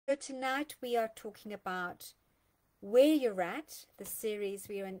tonight we are talking about Where You're At, the series.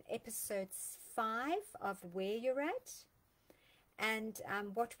 We are in episode 5 of Where You're At. And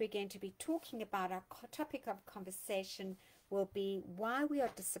what we're going to be talking about, our topic of conversation will be why we are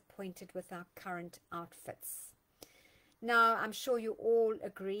disappointed with our current outfits. Now, I'm sure you all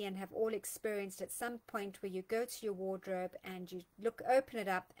agree and have all experienced at some point where you go to your wardrobe and you open it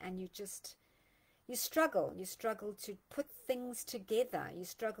up and you struggle. You struggle to put things together. You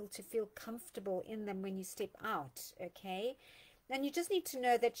struggle to feel comfortable in them when you step out, okay? And you just need to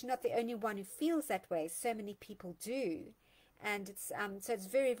know that you're not the only one who feels that way. So many people do. And it's so it's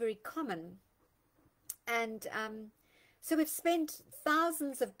very, very common. And so we've spent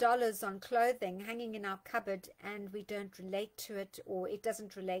thousands of dollars on clothing hanging in our cupboard, and we don't relate to it, or it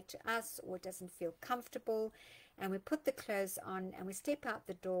doesn't relate to us, or it doesn't feel comfortable. And we put the clothes on and we step out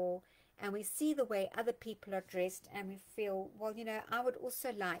the door and we see the way other people are dressed and we feel, well, you know, I would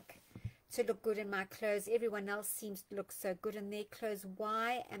also like to look good in my clothes. Everyone else seems to look so good in their clothes.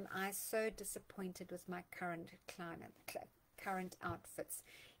 Why am I so disappointed with my current outfits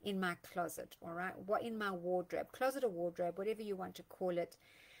in my closet? All right, what in my wardrobe, closet or wardrobe, whatever you want to call it.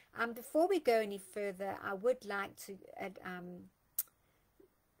 Before we go any further, I would like to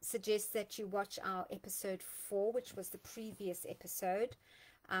suggest that you watch our episode 4, which was the previous episode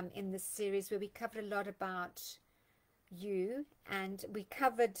in this series, where we covered a lot about you, and we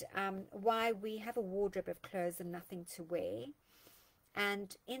covered why we have a wardrobe of clothes and nothing to wear.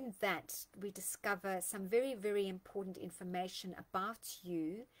 And in that, we discover some very, very important information about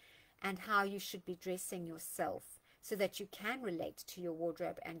you and how you should be dressing yourself so that you can relate to your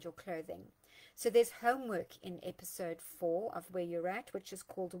wardrobe and your clothing. So there's homework in episode 4 of Where You're At, which is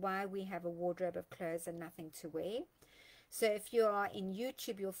called Why We Have a Wardrobe of Clothes and Nothing to Wear. So if you are in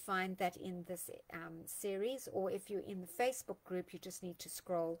YouTube, you'll find that in this series, or if you're in the Facebook group, you just need to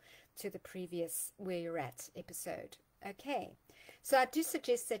scroll to the previous Where You're At episode. Okay, so I do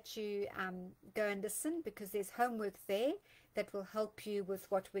suggest that you go and listen, because there's homework there that will help you with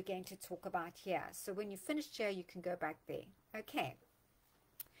what we're going to talk about here. So when you're finished here, you can go back there. Okay,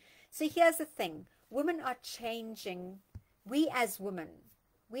 so here's the thing. Women are changing. We as women,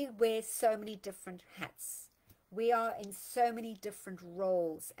 we wear so many different hats. We are in so many different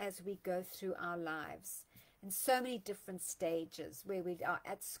roles as we go through our lives, in so many different stages, where we are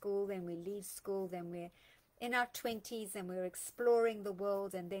at school, then we leave school, then we're in our 20s and we're exploring the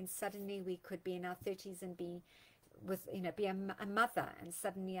world, and then suddenly we could be in our 30s and be a mother, and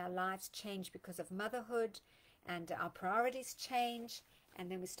suddenly our lives change because of motherhood, and our priorities change, and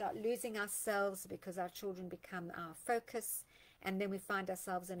then we start losing ourselves because our children become our focus. And then we find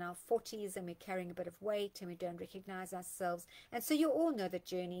ourselves in our 40s and we're carrying a bit of weight and we don't recognize ourselves. And so you all know the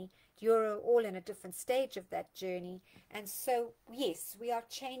journey. You're all in a different stage of that journey. And so, yes, we are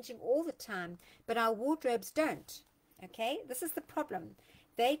changing all the time, but our wardrobes don't. Okay, this is the problem.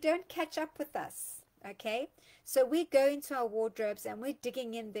 They don't catch up with us. Okay, so we go into our wardrobes and we're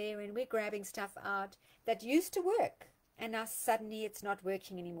digging in there and we're grabbing stuff out that used to work. And now suddenly it's not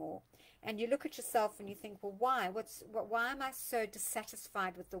working anymore. And you look at yourself and you think, well, why? Why am I so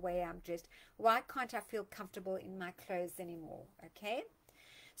dissatisfied with the way I'm dressed? Why can't I feel comfortable in my clothes anymore? Okay?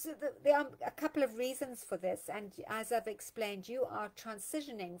 So there are a couple of reasons for this. And as I've explained, you are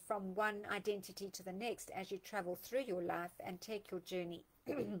transitioning from one identity to the next as you travel through your life and take your journey.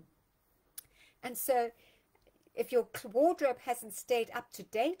 And so if your wardrobe hasn't stayed up to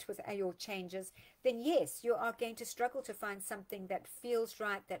date with your changes, then yes, you are going to struggle to find something that feels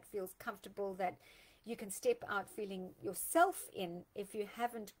right, that feels comfortable, that you can step out feeling yourself in, if you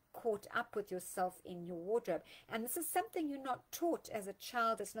haven't caught up with yourself in your wardrobe. And this is something you're not taught as a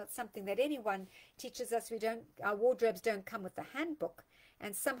child. It's not something that anyone teaches us. Our wardrobes don't come with a handbook,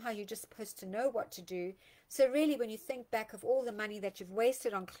 and somehow you're just supposed to know what to do. So really, when you think back of all the money that you've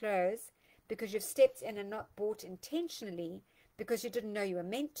wasted on clothes, because you've stepped in and not bought intentionally because you didn't know you were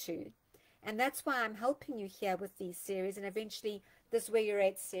meant to. And that's why I'm helping you here with these series. And eventually this Where You're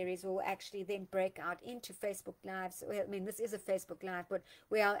At series will actually then break out into Facebook Lives. Well, I mean, this is a Facebook Live, but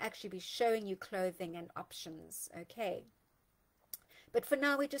where I'll actually be showing you clothing and options. Okay. But for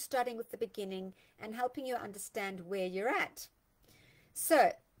now, we're just starting with the beginning and helping you understand where you're at.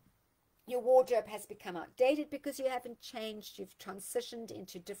 So your wardrobe has become outdated because you haven't changed. You've transitioned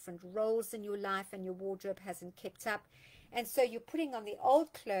into different roles in your life and your wardrobe hasn't kept up. And so you're putting on the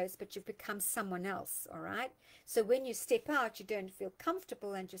old clothes, but you've become someone else, all right? So when you step out, you don't feel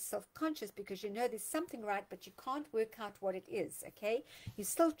comfortable and you're self-conscious because you know there's something right, but you can't work out what it is, okay? You're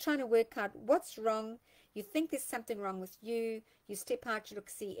still trying to work out what's wrong. You think there's something wrong with you. You step out, you look,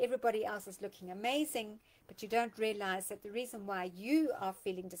 see everybody else is looking amazing, but you don't realize that the reason why you are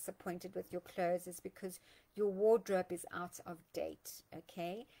feeling disappointed with your clothes is because your wardrobe is out of date,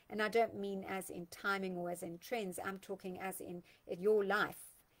 okay? And I don't mean as in timing or as in trends. I'm talking as in your life.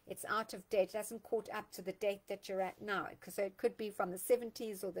 It's out of date. It hasn't caught up to the date that you're at now. So it could be from the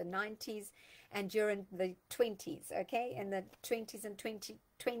 70s or the 90s, and you're in the 20s, okay? In the 20s and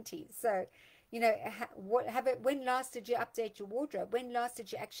 2020s. So, you know, when last did you update your wardrobe? When last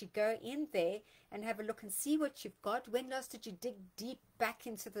did you actually go in there and have a look and see what you've got? When last did you dig deep back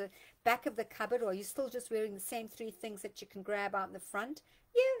into the back of the cupboard? Or are you still just wearing the same 3 things that you can grab out in the front?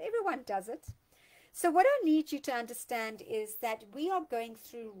 Yeah, everyone does it. So what I need you to understand is that we are going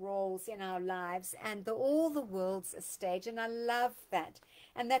through roles in our lives, and all the world's a stage, and I love that.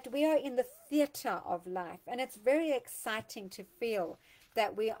 And that we are in the theater of life, and it's very exciting to feel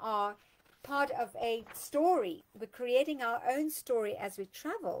that we are part of a story. We're creating our own story as we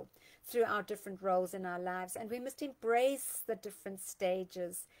travel through our different roles in our lives, and we must embrace the different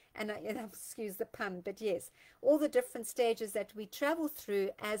stages. And excuse the pun, but yes, all the different stages that we travel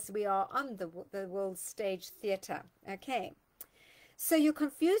through as we are on the world stage theater. Okay, so you're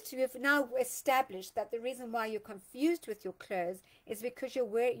confused. We've now established that the reason why you're confused with your clothes is because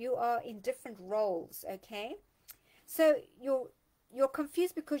you are in different roles. Okay, so you're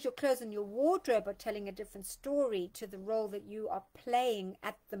confused because your clothes and your wardrobe are telling a different story to the role that you are playing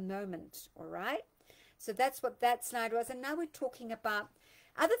at the moment. All right, so that's what that slide was. And now we're talking about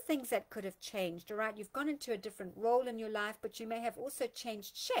other things that could have changed. All right, you've gone into a different role in your life, but you may have also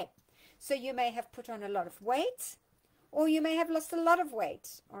changed shape. So you may have put on a lot of weight, or you may have lost a lot of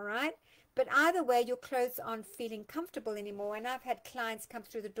weight. All right, but either way, your clothes aren't feeling comfortable anymore. And I've had clients come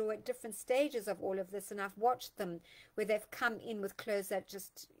through the door at different stages of all of this, and I've watched them where they've come in with clothes that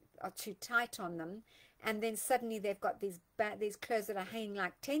just are too tight on them, and then suddenly they've got these clothes that are hanging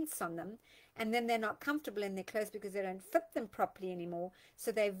like tents on them, and then they're not comfortable in their clothes because they don't fit them properly anymore.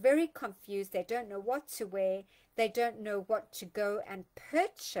 So they're very confused. They don't know what to wear. They don't know what to go and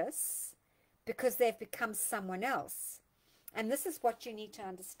purchase because they've become someone else. And this is what you need to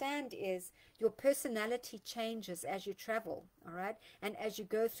understand is your personality changes as you travel, all right, and as you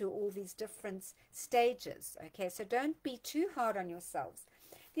go through all these different stages. Okay, so don't be too hard on yourselves.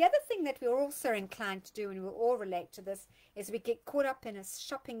 The other thing that we're also inclined to do, and we'll all relate to this, is we get caught up in a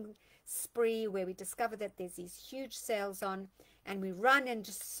shopping spree where we discover that there's these huge sales on, and we run in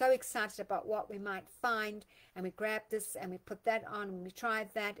just so excited about what we might find, and we grab this and we put that on and we try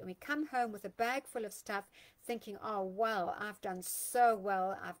that, and we come home with a bag full of stuff thinking, oh well, I've done so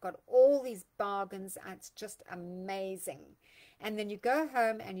well, I've got all these bargains, it's just amazing. And then you go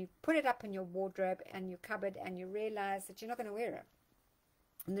home and you put it up in your wardrobe and your cupboard, and you realize that you're not going to wear it.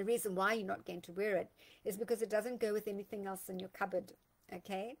 And the reason why you're not going to wear it is because it doesn't go with anything else in your cupboard.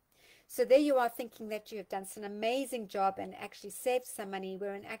 Okay, so there you are thinking that you have done some amazing job and actually saved some money,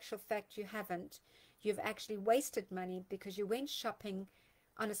 where in actual fact you haven't. You've actually wasted money because you went shopping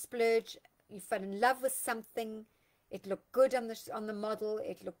on a splurge. You fell in love with something. It looked good on the model.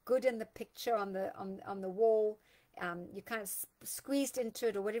 It looked good in the picture on the wall. You kind of squeezed into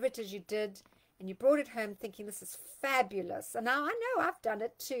it, or whatever it is you did, and you brought it home thinking this is fabulous. And now I know I've done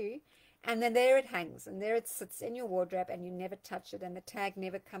it too. And then there it hangs, and there it sits in your wardrobe, and you never touch it, and the tag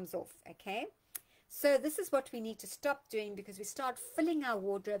never comes off. Okay, so this is what we need to stop doing, because we start filling our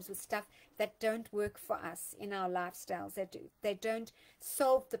wardrobes with stuff that don't work for us in our lifestyles. They don't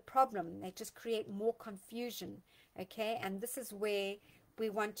solve the problem. They just create more confusion. Okay, and this is where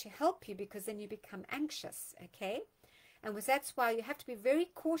we want to help you, because then you become anxious. Okay, and that's why you have to be very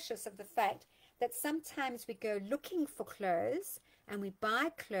cautious of the fact that sometimes we go looking for clothes, and we buy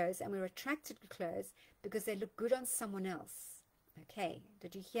clothes, and we're attracted to clothes because they look good on someone else. Okay,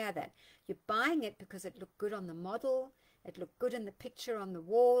 did you hear that? You're buying it because it looked good on the model, it looked good in the picture on the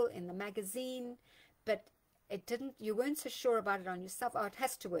wall, in the magazine, but it didn't. You weren't so sure about it on yourself. Oh, it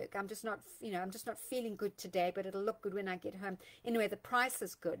has to work. I'm just not feeling good today, but it'll look good when I get home. Anyway, the price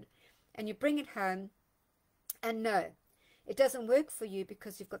is good, and you bring it home, and no, it doesn't work for you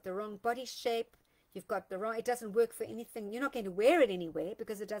because you've got the wrong body shape. You've got the wrong, it doesn't work for anything. You're not going to wear it anywhere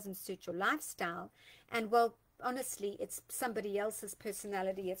because it doesn't suit your lifestyle. And well, honestly, it's somebody else's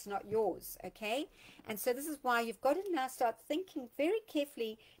personality. It's not yours. Okay. And so this is why you've got to now start thinking very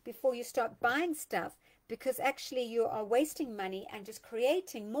carefully before you start buying stuff, because actually you are wasting money and just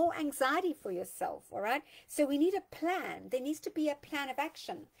creating more anxiety for yourself. All right. So we need a plan. There needs to be a plan of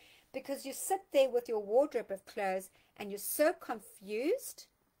action, because you sit there with your wardrobe of clothes and you're so confused,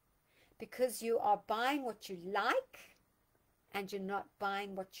 because you are buying what you like and you're not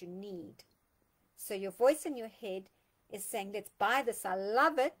buying what you need. So your voice in your head is saying, let's buy this, I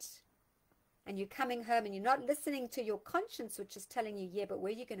love it. And you're coming home and you're not listening to your conscience, which is telling you, yeah, but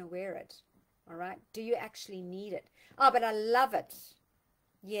where are you going to wear it? All right. Do you actually need it? Oh, but I love it.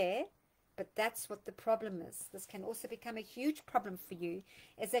 Yeah. But that's what the problem is. This can also become a huge problem for you,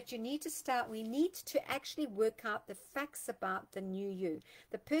 is that you need to start, we need to actually work out the facts about the new you,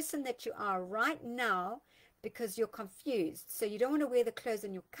 the person that you are right now, because you're confused. So you don't want to wear the clothes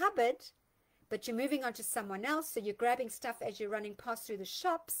in your cupboard, but you're moving on to someone else. So you're grabbing stuff as you're running past through the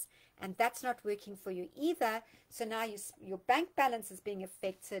shops, and that's not working for you either. So now your bank balance is being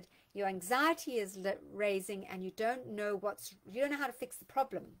affected, your anxiety is raising, and you don't know how to fix the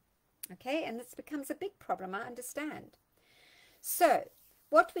problem. Okay, and this becomes a big problem, I understand. So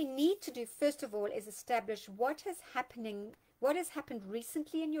what we need to do first of all is establish what has happened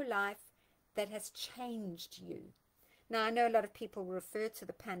recently in your life that has changed you. Now, I know a lot of people refer to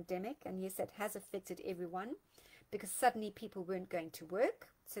the pandemic, and yes, it has affected everyone, because suddenly people weren't going to work,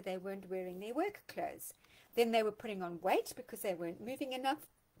 so they weren't wearing their work clothes. Then they were putting on weight because they weren't moving enough,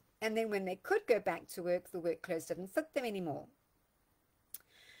 and then when they could go back to work, the work clothes didn't fit them anymore.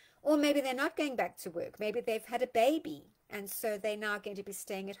 Or maybe they're not going back to work. Maybe they've had a baby, and so they're now going to be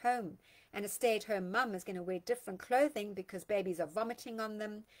staying at home. And a stay-at-home mum is going to wear different clothing because babies are vomiting on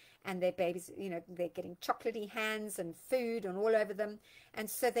them, and their babies, they're getting chocolatey hands and food and all over them. And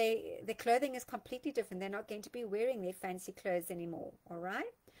so their clothing is completely different. They're not going to be wearing their fancy clothes anymore, all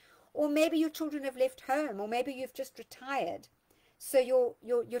right? Or maybe your children have left home, or maybe you've just retired. So you're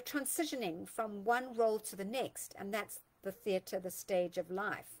transitioning from one role to the next, and that's the theater, the stage of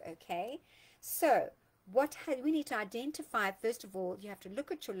life, okay? So we need to identify, first of all, you have to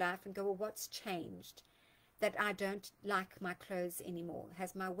look at your life and go, well, what's changed? That I don't like my clothes anymore.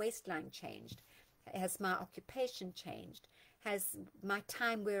 Has my waistline changed? Has my occupation changed? Has my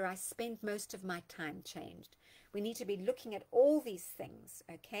time where I spend most of my time changed? We need to be looking at all these things,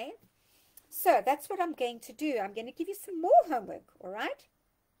 okay? So that's what I'm going to do. I'm going to give you some more homework, all right?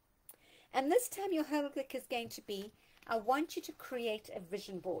 And this time your homework is going to be, I want you to create a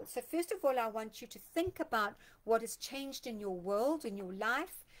vision board. So first of all, I want you to think about what has changed in your world, in your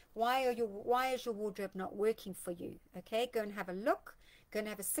life. Why is your wardrobe not working for you? Okay, go and have a look. Go and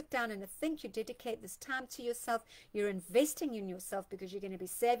have a sit down and a think. You dedicate this time to yourself. You're investing in yourself because you're going to be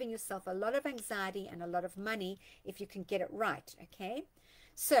saving yourself a lot of anxiety and a lot of money if you can get it right. Okay,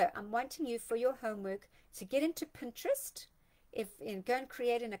 so I'm wanting you for your homework to get into Pinterest, go and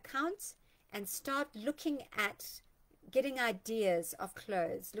create an account and start looking at getting ideas of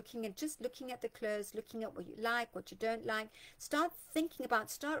clothes, looking at the clothes, looking at what you like, what you don't like. Start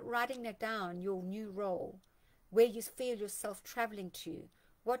writing it down, your new role, where you feel yourself traveling to,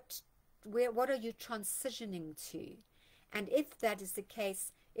 what are you transitioning to? And if that is the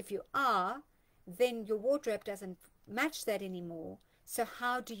case, if you are, then your wardrobe doesn't match that anymore. So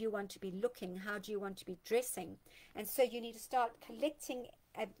how do you want to be looking? How do you want to be dressing? And so you need to start collecting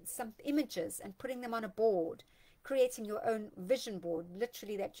some images and putting them on a board, creating your own vision board,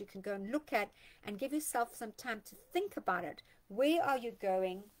 literally, that you can go and look at and give yourself some time to think about it. Where are you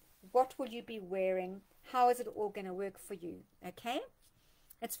going? What will you be wearing? How is it all going to work for you? Okay?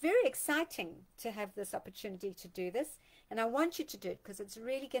 It's very exciting to have this opportunity to do this, and I want you to do it because it's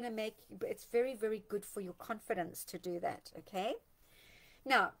really going to it's very, very good for your confidence to do that. Okay?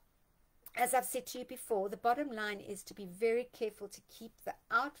 Now, as I've said to you before, the bottom line is to be very careful to keep the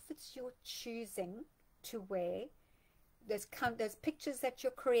outfits you're choosing to wear, those pictures that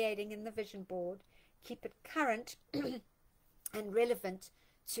you're creating in the vision board, keep it current and relevant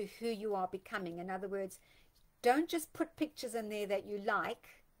to who you are becoming. In other words, don't just put pictures in there that you like.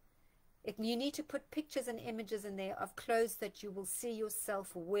 You need to put pictures and images in there of clothes that you will see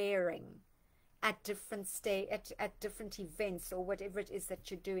yourself wearing at different at different events or whatever it is that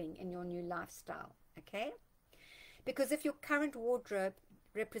you're doing in your new lifestyle. Okay? Because if your current wardrobe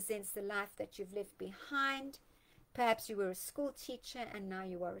represents the life that you've left behind, perhaps you were a school teacher and now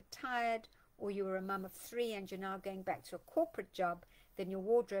you are retired, or you were a mum of 3 and you're now going back to a corporate job, then your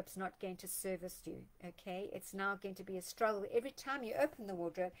wardrobe's not going to service you. Okay, it's now going to be a struggle every time you open the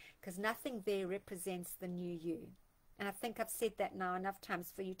wardrobe, because nothing there represents the new you. And I think I've said that now enough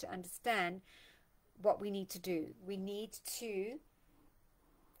times for you to understand what we need to do. We need to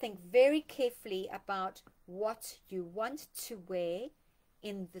think very carefully about what you want to wear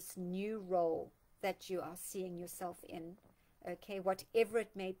in this new role that you are seeing yourself in, okay, whatever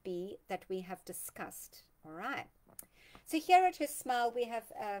it may be that we have discussed. All right, so here at Her Smile we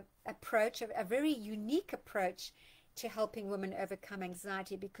have a very unique approach to helping women overcome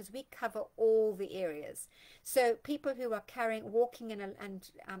anxiety, because we cover all the areas. So people who are walking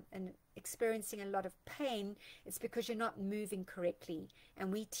and experiencing a lot of pain, it's because you're not moving correctly.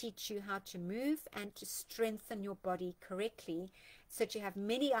 And we teach you how to move and to strengthen your body correctly, so that you have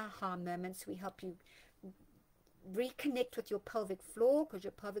many aha moments. We help you reconnect with your pelvic floor, because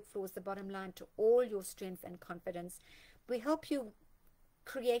your pelvic floor is the bottom line to all your strength and confidence. We help you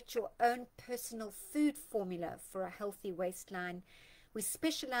create your own personal food formula for a healthy waistline. We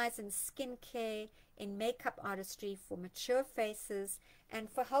specialize in skincare, in makeup artistry for mature faces, and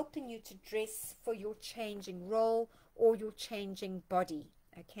for helping you to dress for your changing role or your changing body,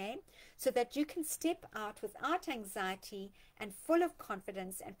 okay? So that you can step out without anxiety and full of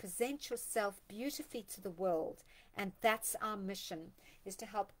confidence and present yourself beautifully to the world. And that's our mission, is to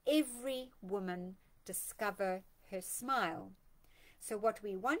help every woman discover her smile. So what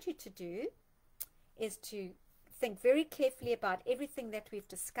we want you to do is to think very carefully about everything that we've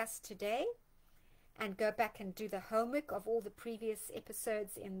discussed today, and go back and do the homework of all the previous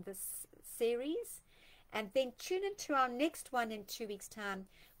episodes in this series, and then tune into our next one in 2 weeks' time,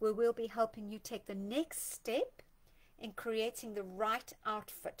 where we'll be helping you take the next step in creating the right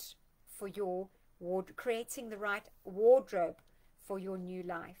outfit for your creating the right wardrobe for your new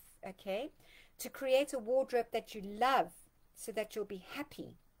life, okay? To create a wardrobe that you love, so that you'll be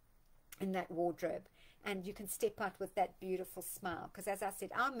happy in that wardrobe, and you can step out with that beautiful smile. Because as I said,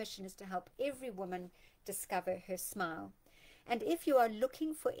 our mission is to help every woman discover her smile. And if you are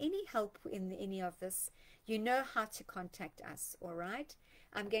looking for any help in any of this, you know how to contact us, all right?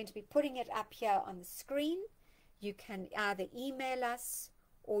 I'm going to be putting it up here on the screen. You can either email us,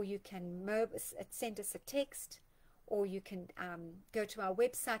 or you can send us a text, or you can go to our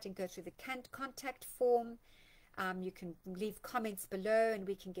website and go through the contact form. You can leave comments below and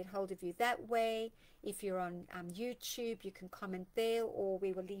we can get hold of you that way. If you're on YouTube, you can comment there, or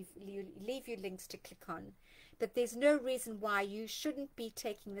we will leave you links to click on. But there's no reason why you shouldn't be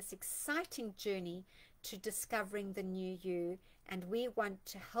taking this exciting journey to discovering the new you. And we want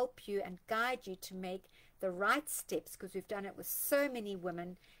to help you and guide you to make the right steps, because we've done it with so many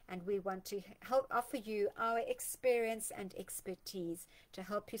women, and we want to help offer you our experience and expertise to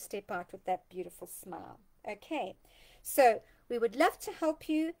help you step out with that beautiful smile. Okay, so we would love to help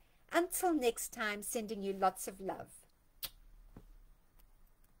you. Until next time, sending you lots of love.